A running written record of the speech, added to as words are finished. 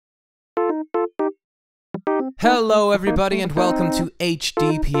Hello everybody and welcome to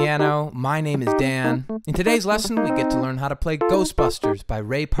HDpiano. My name is Dan. In today's lesson we get to learn how to play Ghostbusters by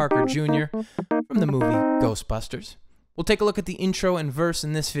Ray Parker Jr. from the movie Ghostbusters. We'll take a look at the intro and verse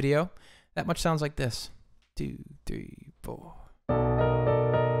in this video. That much sounds like this. 2, 3, 4.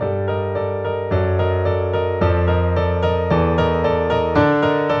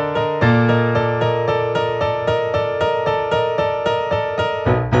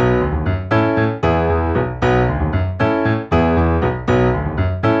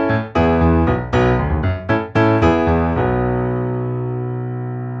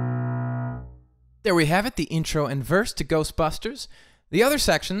 There we have it, the intro and verse to Ghostbusters. The other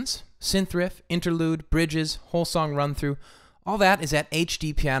sections, synth riff, interlude, bridges, whole song run-through, all that is at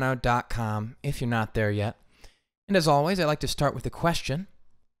hdpiano.com if you're not there yet. And as always, I like to start with a question.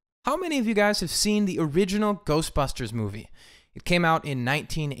 How many of you guys have seen the original Ghostbusters movie? It came out in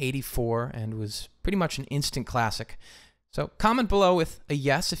 1984 and was pretty much an instant classic. So comment below with a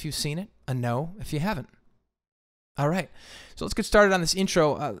yes if you've seen it, a no if you haven't. All right, so let's get started on this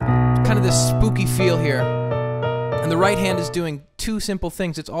intro. Kind of this spooky feel here. And the right hand is doing two simple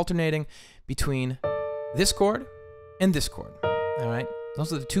things. It's alternating between this chord and this chord. All right,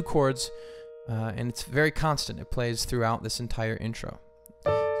 those are the two chords, and it's very constant. It plays throughout this entire intro.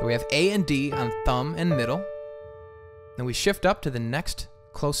 So we have A and D on thumb and middle. Then we shift up to the next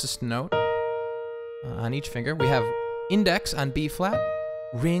closest note on each finger. We have index on B flat,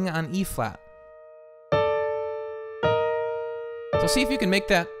 ring on E flat. So see if you can make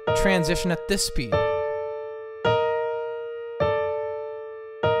that transition at this speed.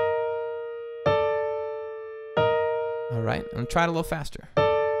 All right, and try it a little faster.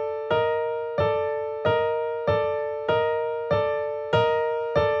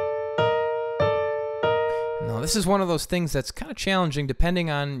 Now this is one of those things that's kind of challenging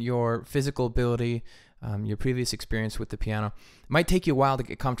depending on your physical ability, your previous experience with the piano. It might take you a while to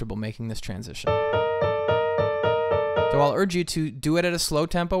get comfortable making this transition. So I'll urge you to do it at a slow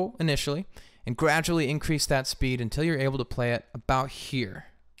tempo initially and gradually increase that speed until you're able to play it about here.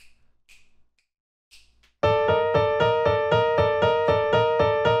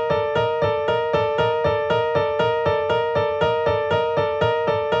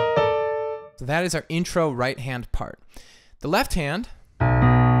 So that is our intro right hand part. The left hand,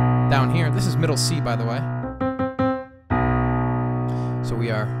 down here, this is middle C by the way. So we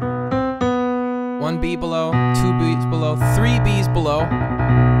are 1 B below, 2 B's below, 3 B's below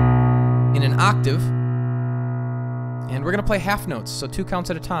in an octave. And we're going to play half notes, so 2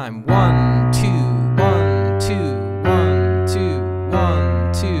 counts at a time. 1, 2, 1, 2, 1, 2,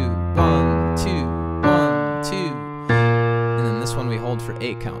 1, 2, 1, 2, 1, 2. And then this one we hold for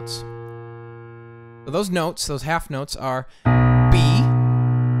 8 counts. So those notes, those half notes are B.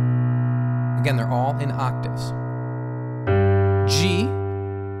 Again, they're all in octaves. G.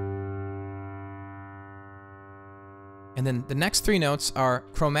 And then the next 3 notes are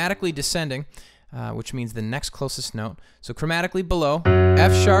chromatically descending, which means the next closest note. So chromatically below,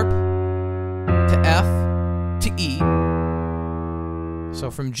 F sharp to F to E.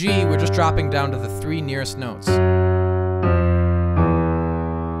 So from G, we're just dropping down to the 3 nearest notes.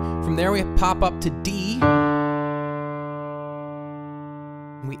 From there, we pop up to D.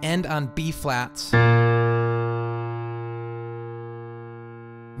 And we end on B flats.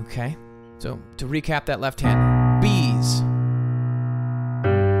 Okay, so to recap that left hand. B's,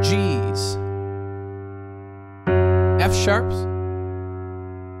 G's, F sharps,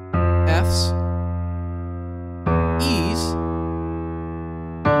 F's, E's,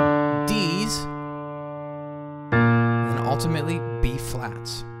 D's, and ultimately B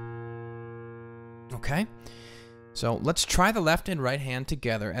flats. Okay? So let's try the left and right hand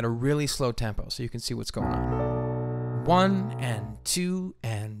together at a really slow tempo so you can see what's going on. 1 and 2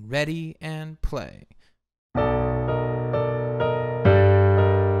 and ready and play.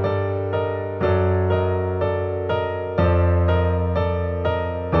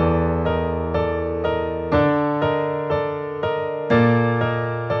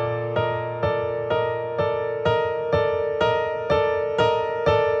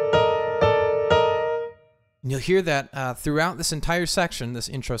 You'll hear that throughout this entire section, this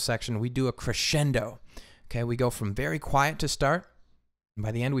intro section, we do a crescendo. Okay, we go from very quiet to start, and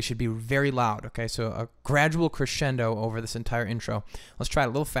by the end we should be very loud. Okay, so a gradual crescendo over this entire intro. Let's try it a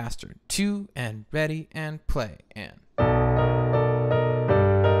little faster. 2 and ready and play and.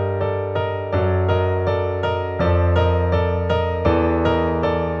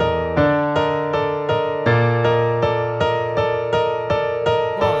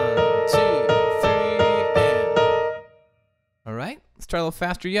 Try a little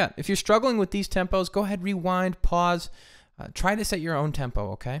faster yet. If you're struggling with these tempos, go ahead, rewind, pause. Try this at your own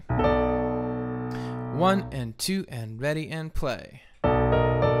tempo, okay? 1 and 2 and ready and play.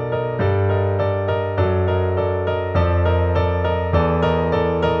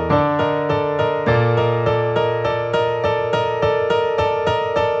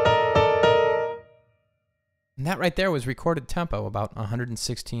 And that right there was recorded tempo, about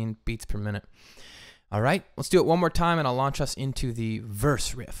 116 beats per minute. All right, let's do it one more time and I'll launch us into the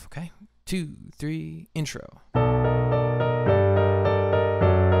verse riff, okay? 2, 3, intro. 2, 3,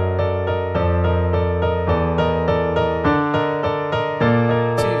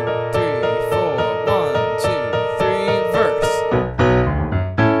 4, 1, 2, 3, verse.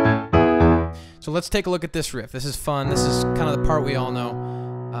 So let's take a look at this riff. This is fun. This is kind of the part we all know.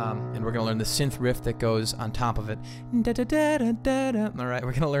 And we're going to learn the synth riff that goes on top of it. Da, da, da, da, da, da. All right,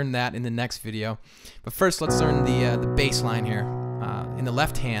 we're going to learn that in the next video. But first, let's learn the bass line here. In the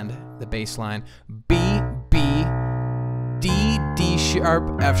left hand, the bass line. B, B, D, D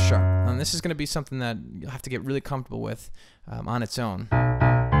sharp, F sharp. And this is going to be something that you'll have to get really comfortable with on its own.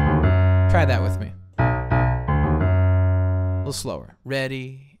 Try that with me. A little slower.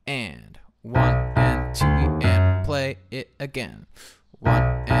 Ready, and 1 and 2 and play it again. 1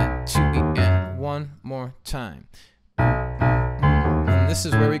 and 2 and one more time. And this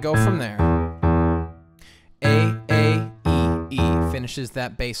is where we go from there. A, E, E finishes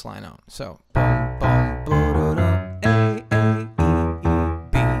that bass line out. So, boom, boom, boo-doo-doo, A, E,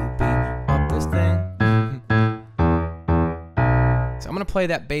 B, B, up this thing. So I'm going to play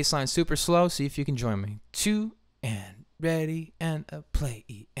that bass line super slow, see if you can join me. 2 and ready and play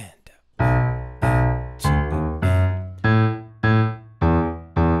E and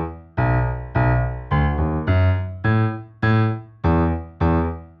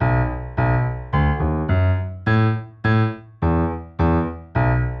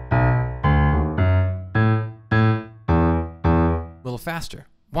faster.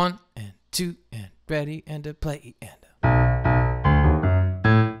 1 and 2 and ready and to play and.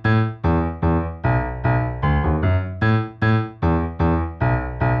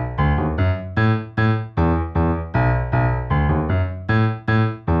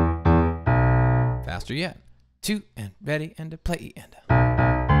 Faster yet. 2 and ready and to play and.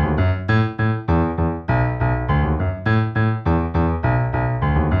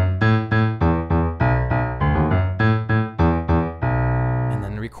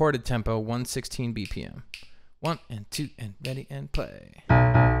 Recorded tempo 116 BPM. 1 and 2 and ready and play.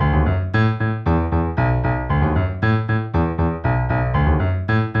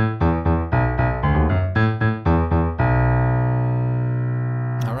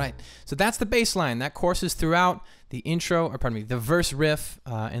 All right, so that's the bass line. That courses throughout the intro, or pardon me, the verse riff,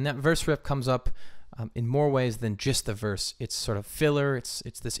 and that verse riff comes up in more ways than just the verse. It's sort of filler. It's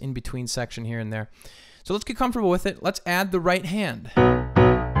this in-between section here and there. So let's get comfortable with it. Let's add the right hand.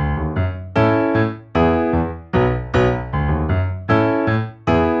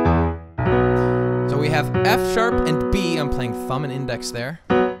 We have F sharp and B. I'm playing thumb and index there.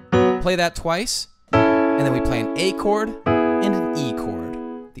 Play that twice, and then we play an A chord and an E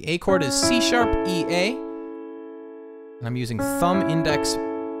chord. The A chord is C sharp, E, A, and I'm using thumb, index,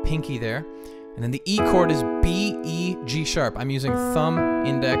 pinky there. And then the E chord is B, E, G sharp. I'm using thumb,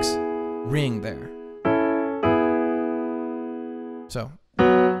 index, ring there. So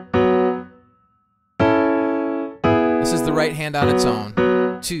this is the right hand on its own.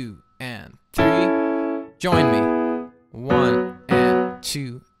 2 and 3. Join me. 1 and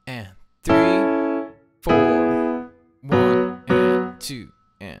 2 and 3, 4. 1 and 2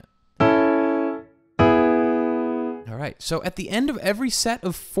 and. All right. So at the end of every set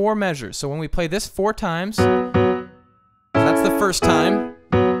of 4 measures, so when we play this 4 times, that's the first time,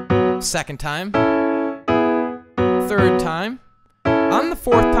 second time, third time. On the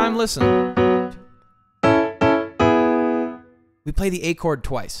 4th time, listen. We play the A chord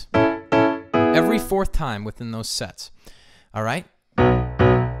twice. Every 4th time within those sets. All right? I'd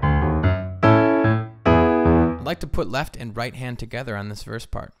like to put left and right hand together on this verse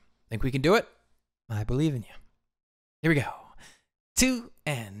part. Think we can do it? I believe in you. Here we go. 2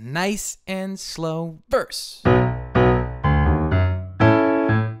 and nice and slow verse.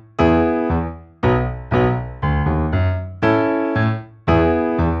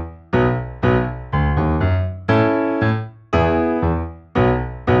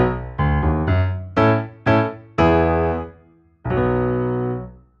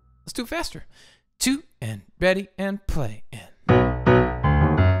 Let's do it faster. 2 and ready and play and.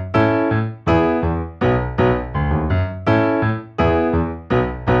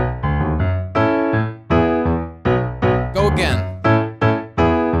 Go again.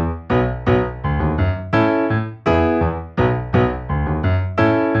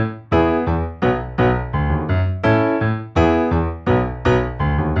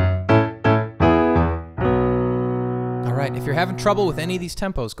 having trouble with any of these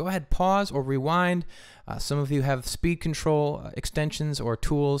tempos, go ahead, pause or rewind. Some of you have speed control extensions or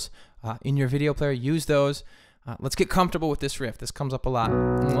tools in your video player. Use those. Let's get comfortable with this riff. This comes up a lot.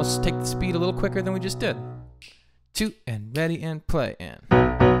 And let's take the speed a little quicker than we just did. 2 and ready and play and.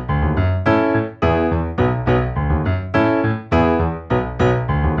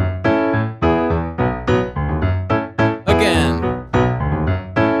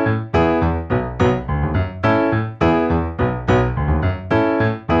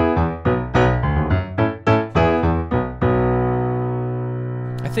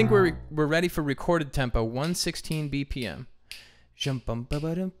 I think we're ready for recorded tempo, 116 BPM. Jump bum ba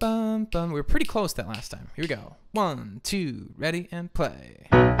ba dum bum bum. We were pretty close that last time. Here we go. 1, 2, ready and play.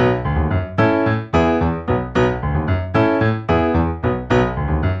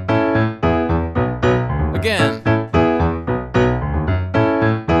 Again.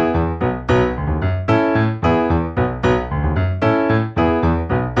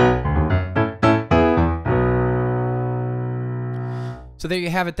 So there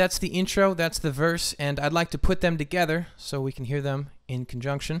you have it. That's the intro, that's the verse, and I'd like to put them together so we can hear them in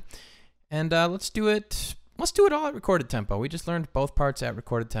conjunction. And let's do it all at recorded tempo. We just learned both parts at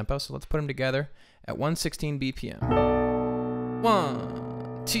recorded tempo, so let's put them together at 116 BPM.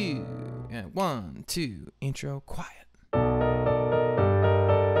 1, 2, and 1, 2. Intro, quiet.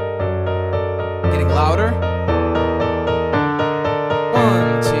 Getting louder.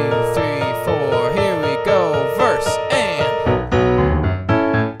 1, 2, 3, 4. Here we go. Verse and.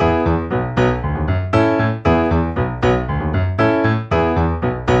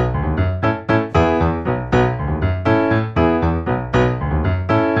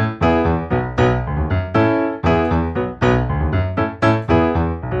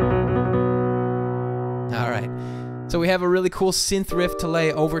 So we have a really cool synth riff to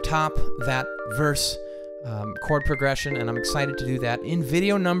lay over top that verse chord progression, and I'm excited to do that in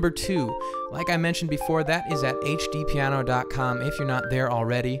video number 2. Like I mentioned before, that is at HDpiano.com if you're not there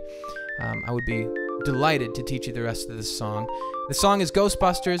already. I would be delighted to teach you the rest of this song. The song is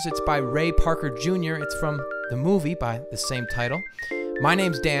Ghostbusters. It's by Ray Parker Jr. It's from the movie by the same title. My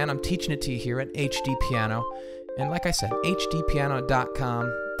name's Dan. I'm teaching it to you here at HDpiano. And like I said,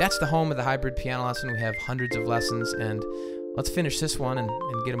 HDpiano.com. That's the home of the hybrid piano lesson. We have hundreds of lessons, and let's finish this one and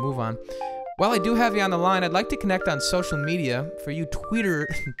get a move on. While I do have you on the line, I'd like to connect on social media for you you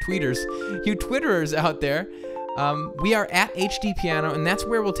Twitterers out there. We are at HDpiano, and that's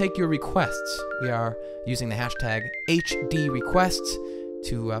where we'll take your requests. We are using the hashtag HDrequests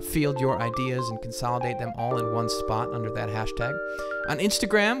to field your ideas and consolidate them all in one spot under that hashtag. On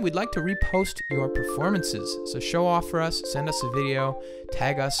Instagram, we'd like to repost your performances. So show off for us, send us a video,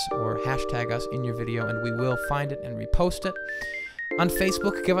 tag us or hashtag us in your video, and we will find it and repost it. On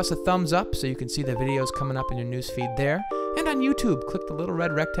Facebook, give us a thumbs up so you can see the videos coming up in your newsfeed there. And on YouTube, click the little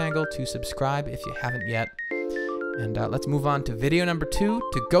red rectangle to subscribe if you haven't yet. And let's move on to video number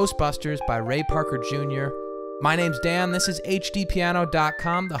 2, to Ghostbusters by Ray Parker Jr. My name's Dan. This is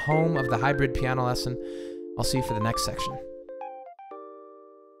HDpiano.com, the home of the hybrid piano lesson. I'll see you for the next section.